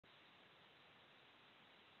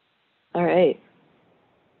All right.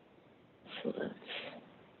 So let's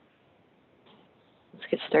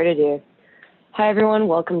get started here. Hi, everyone.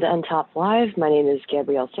 Welcome to nTop Live. My name is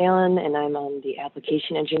Gabrielle Thelen, and I'm on the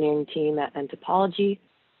application engineering team at nTopology.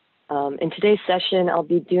 In today's session, I'll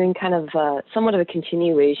be doing kind of somewhat of a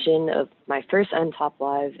continuation of my first nTop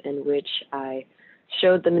Live, in which I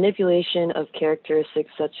showed the manipulation of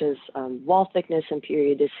characteristics such as wall thickness and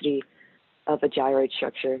periodicity of a gyroid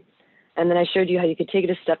structure. And then I showed you how you could take it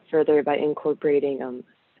a step further by incorporating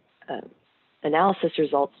analysis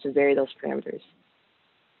results to vary those parameters.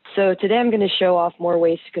 So today I'm going to show off more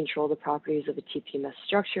ways to control the properties of a TPMS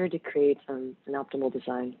structure to create an optimal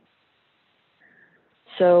design.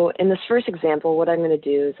 So in this first example, what I'm going to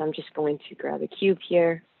do is I'm just going to grab a cube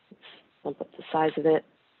here, let's bump up the size of it,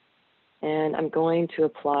 and I'm going to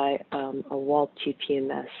apply a wall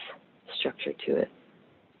TPMS structure to it.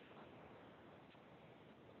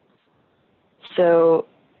 So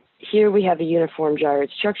here we have a uniform gyroid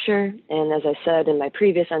structure, and as I said in my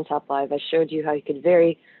previous nTop Live, I showed you how you could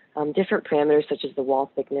vary different parameters such as the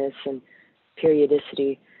wall thickness and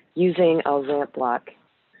periodicity using a ramp block.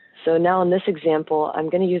 So now in this example, I'm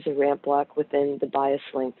going to use a ramp block within the bias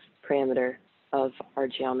length parameter of our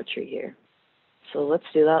geometry here. So let's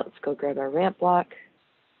do that. Let's go grab our ramp block.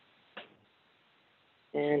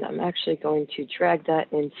 And I'm actually going to drag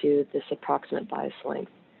that into this approximate bias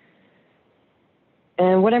length.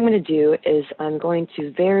 And what I'm going to do is I'm going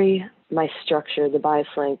to vary my structure, the bias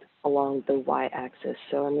length, along the y-axis.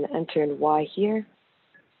 So I'm going to enter in y here.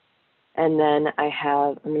 And then I'm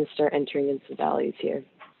going to start entering in some values here.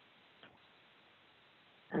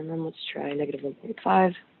 And then let's try negative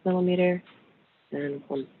 1.5 millimeter and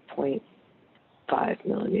 1.5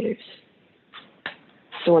 millimeters.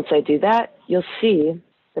 So once I do that, you'll see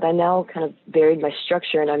that I now kind of varied my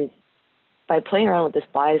structure, and by playing around with this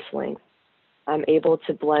bias length, I'm able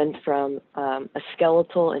to blend from a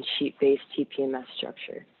skeletal and sheet-based TPMS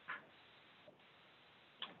structure.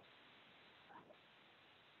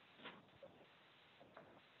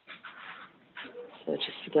 So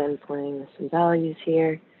just again playing with some values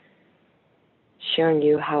here, showing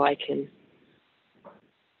you how I can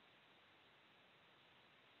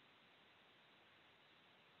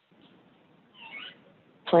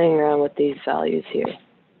playing around with these values here.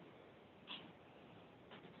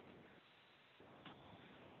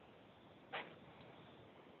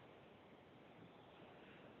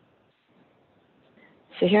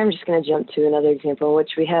 So here I'm just going to jump to another example in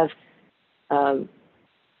which we have, let's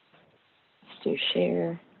do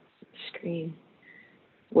share screen,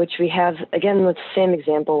 which we have, again, with the same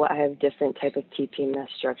example, I have different type of TPMS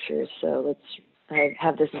structures. So I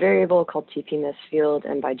have this variable called TPMS field,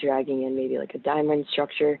 and by dragging in maybe like a diamond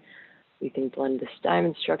structure, we can blend this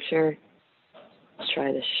diamond structure. Let's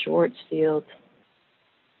try the Schwartz field.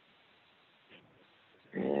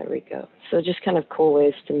 There we go. So just kind of cool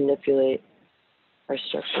ways to manipulate our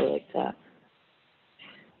structure like that.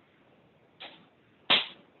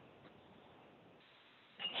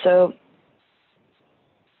 So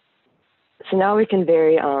now we can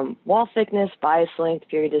vary wall thickness, bias length,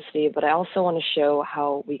 periodicity, but I also want to show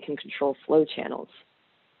how we can control flow channels.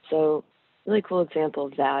 So a really cool example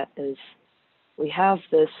of that is we have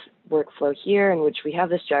this workflow here in which we have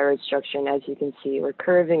this gyroid structure, and as you can see, we're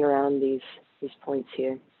curving around these points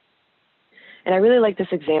here. And I really like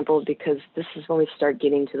this example because this is when we start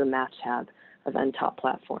getting to the math tab of nTop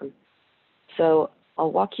platform. So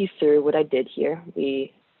I'll walk you through what I did here.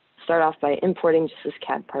 We start off by importing just this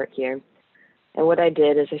CAD part here. And what I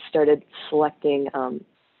did is I started selecting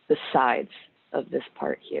the sides of this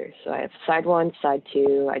part here. So I have side 1, side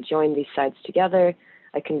 2. I joined these sides together.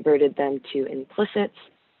 I converted them to implicits.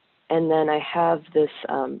 And then I have this,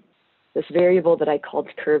 this variable that I called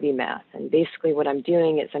curvy math. And basically what I'm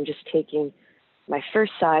doing is I'm just taking my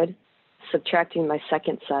first side, subtracting my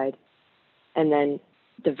second side, and then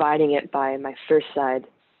dividing it by my first side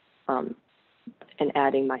and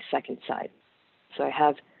adding my second side. So I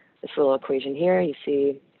have this little equation here. You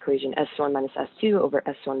see equation S1 minus S2 over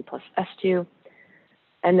S1 plus S2.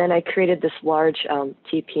 And then I created this large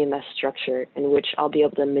TPMS structure in which I'll be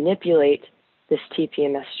able to manipulate this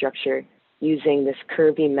TPMS structure using this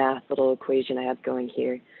curvy math little equation I have going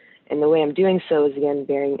here. And the way I'm doing so is, again,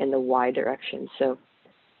 varying in the y direction. So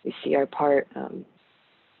we see our part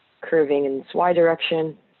curving in this y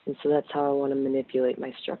direction, and so that's how I want to manipulate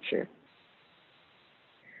my structure.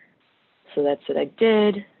 So that's what I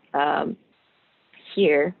did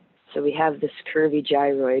here. So we have this curvy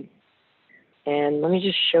gyroid. And let me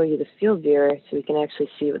just show you the field viewer so we can actually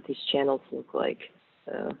see what these channels look like.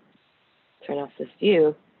 So turn off this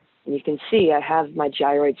view, and you can see I have my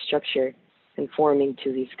gyroid structure conforming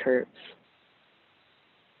to these curves.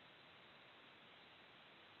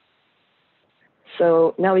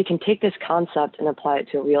 So now we can take this concept and apply it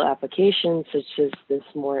to a real application, such as this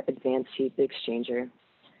more advanced heat exchanger.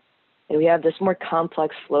 And we have this more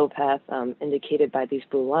complex flow path indicated by these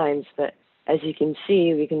blue lines, but as you can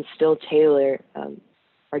see, we can still tailor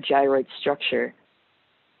our gyroid structure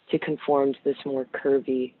to conform to this more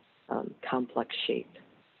curvy, complex shape.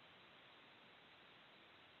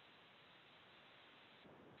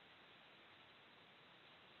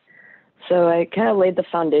 So I kind of laid the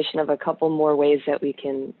foundation of a couple more ways that we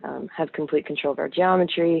can have complete control of our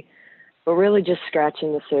geometry, but really just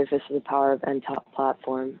scratching the surface of the power of nTop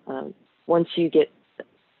platform. Once you get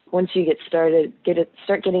started,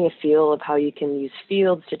 start getting a feel of how you can use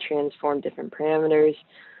fields to transform different parameters,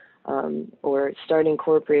 or start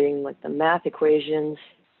incorporating like the math equations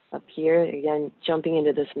up here. Again, jumping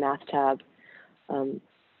into this math tab,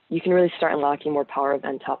 you can really start unlocking more power of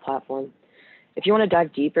nTop platform. If you want to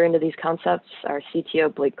dive deeper into these concepts, our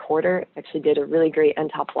CTO, Blake Corder, actually did a really great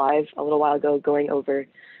nTop Live a little while ago going over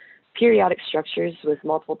periodic structures with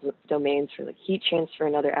multiple domains for like heat transfer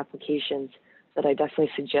and other applications that I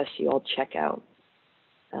definitely suggest you all check out.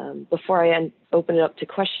 Before I open it up to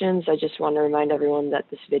questions, I just want to remind everyone that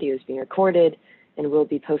this video is being recorded and will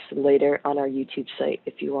be posted later on our YouTube site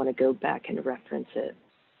if you want to go back and reference it.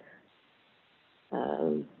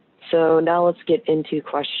 So now let's get into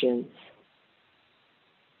questions.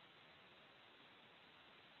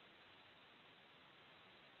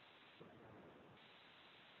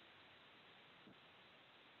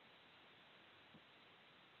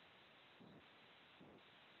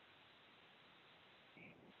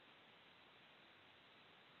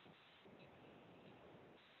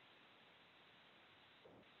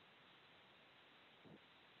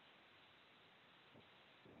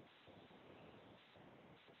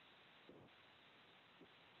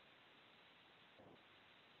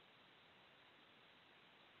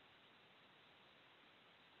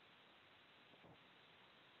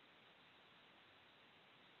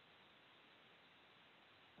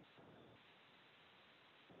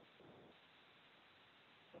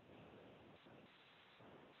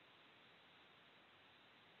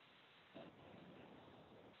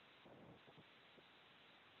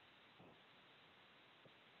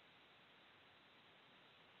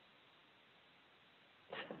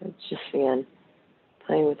 It's just, again,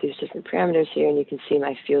 playing with these different parameters here, and you can see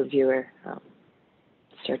my field viewer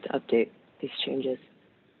start to update these changes.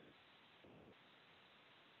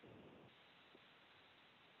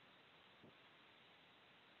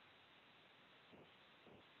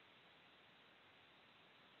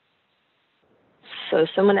 So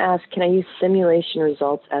someone asked, can I use simulation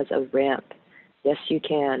results as a ramp? Yes, you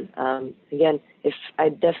can. Again, I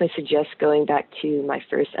definitely suggest going back to my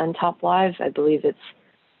first nTop Live. I believe it's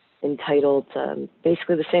entitled,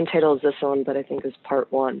 basically the same title as this one, but I think it was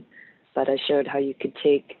part 1. But I showed how you could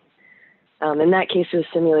take, in that case, it was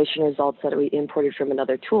simulation results that we imported from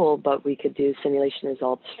another tool, but we could do simulation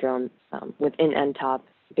results from within nTop.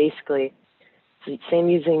 Basically, so same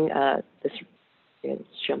using this. Let's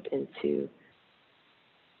jump into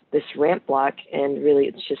this ramp block, and really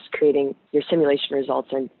it's just creating your simulation results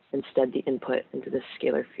and instead the input into this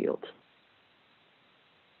scalar field.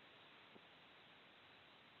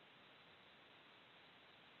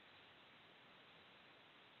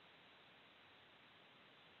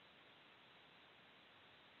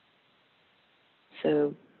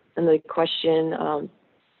 So another question,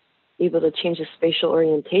 able to change the spatial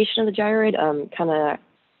orientation of the gyroid, kind of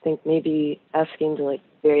think maybe asking to like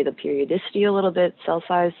vary the periodicity a little bit, cell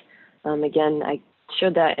size. Again, I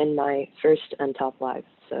showed that in my first nTop Live,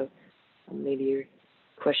 so maybe your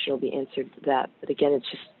question will be answered to that. But again, it's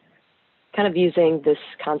just kind of using this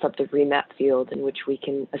concept of remap field in which we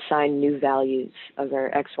can assign new values of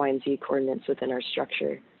our X, Y, and Z coordinates within our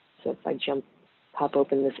structure. So if I pop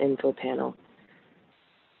open this info panel,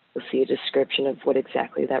 you'll see a description of what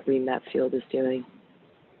exactly that remap field is doing.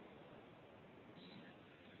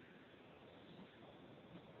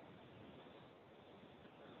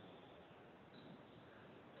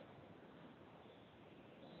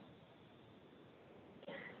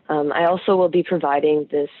 I also will be providing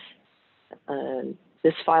this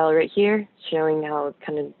this file right here, showing how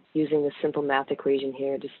kind of using this simple math equation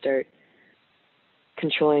here to start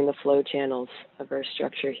controlling the flow channels of our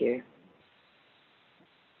structure here.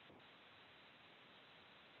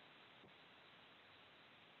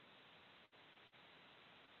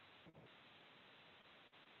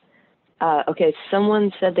 Okay,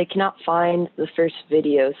 someone said they cannot find the first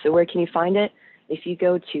video. So where can you find it? If you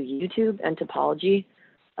go to YouTube, nTopology,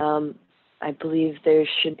 I believe there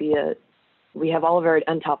should be we have all of our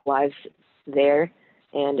nTop lives there,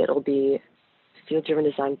 and it'll be field-driven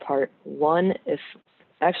design part 1.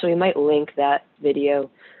 Actually, we might link that video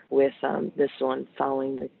with this one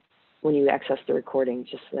following when you access the recording,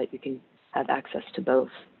 just so that you can have access to both.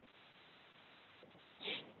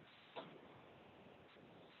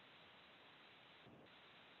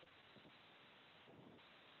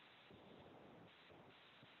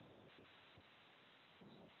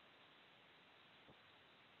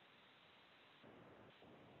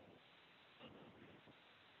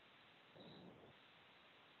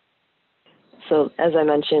 So as I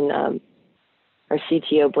mentioned, our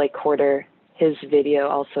CTO, Blake Corder, his video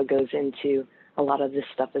also goes into a lot of this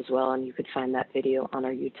stuff as well, and you could find that video on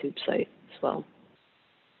our YouTube site as well.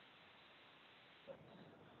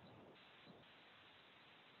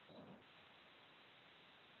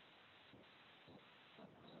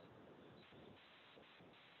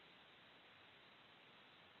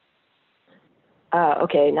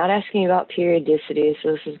 Okay, not asking about periodicity,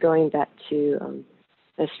 so this is going back to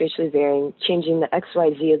spatially varying, changing the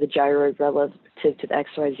XYZ of the gyroid relative to the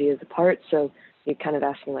XYZ of the part. So you're kind of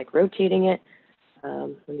asking like rotating it.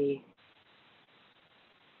 Let me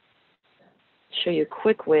show you a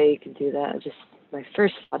quick way you can do that. Just my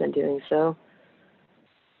first thought in doing so.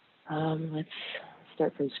 Let's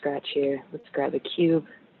start from scratch here. Let's grab a cube.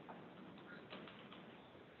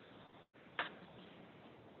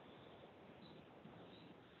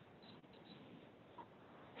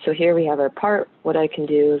 So here we have our part. What I can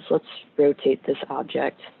do is let's rotate this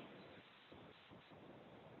object.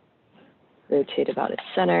 Rotate about its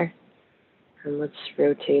center. And let's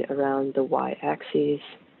rotate around the y-axis.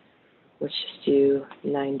 Let's just do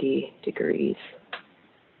 90 degrees.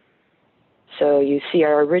 So you see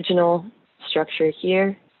our original structure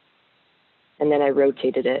here, and then I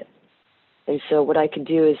rotated it. And so what I could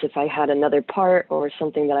do is if I had another part or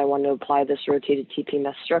something that I wanted to apply this rotated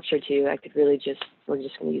TPMS structure to, I could really just, we're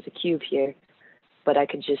just going to use a cube here, but I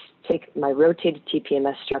could just take my rotated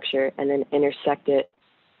TPMS structure and then intersect it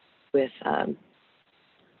with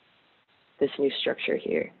this new structure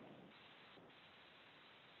here.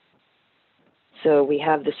 So we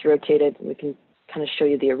have this rotated, we can kind of show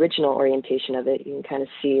you the original orientation of it. You can kind of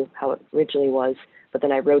see how it originally was, but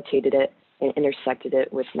then I rotated it and intersected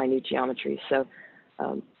it with my new geometry. So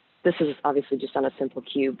this is obviously just on a simple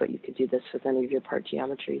cube, but you could do this with any of your part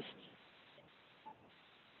geometries.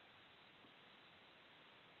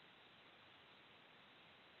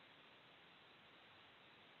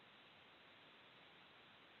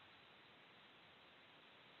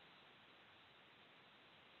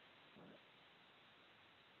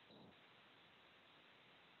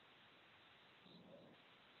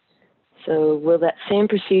 So will that same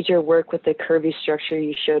procedure work with the curvy structure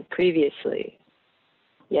you showed previously?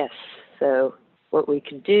 Yes. So what we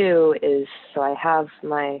could do is, so I have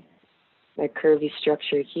my curvy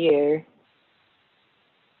structure here.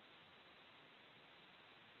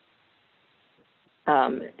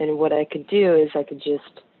 And what I could do is I could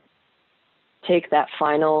just take that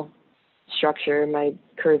final structure, my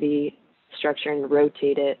curvy structure, and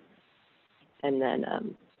rotate it, and then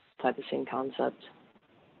apply the same concept,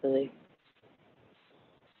 really.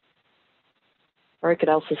 Or I could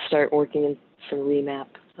also start working in some remap.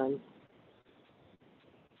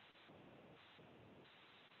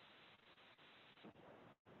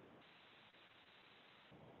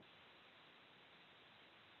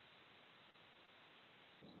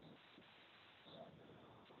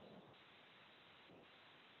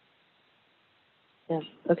 Yeah,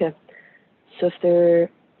 okay. So if there's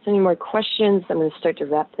any more questions, I'm going to start to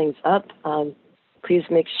wrap things up. Please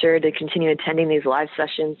make sure to continue attending these live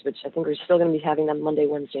sessions, which I think we're still going to be having them Monday,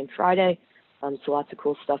 Wednesday, and Friday. So lots of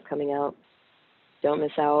cool stuff coming out. Don't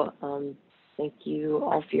miss out. Thank you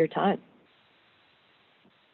all for your time.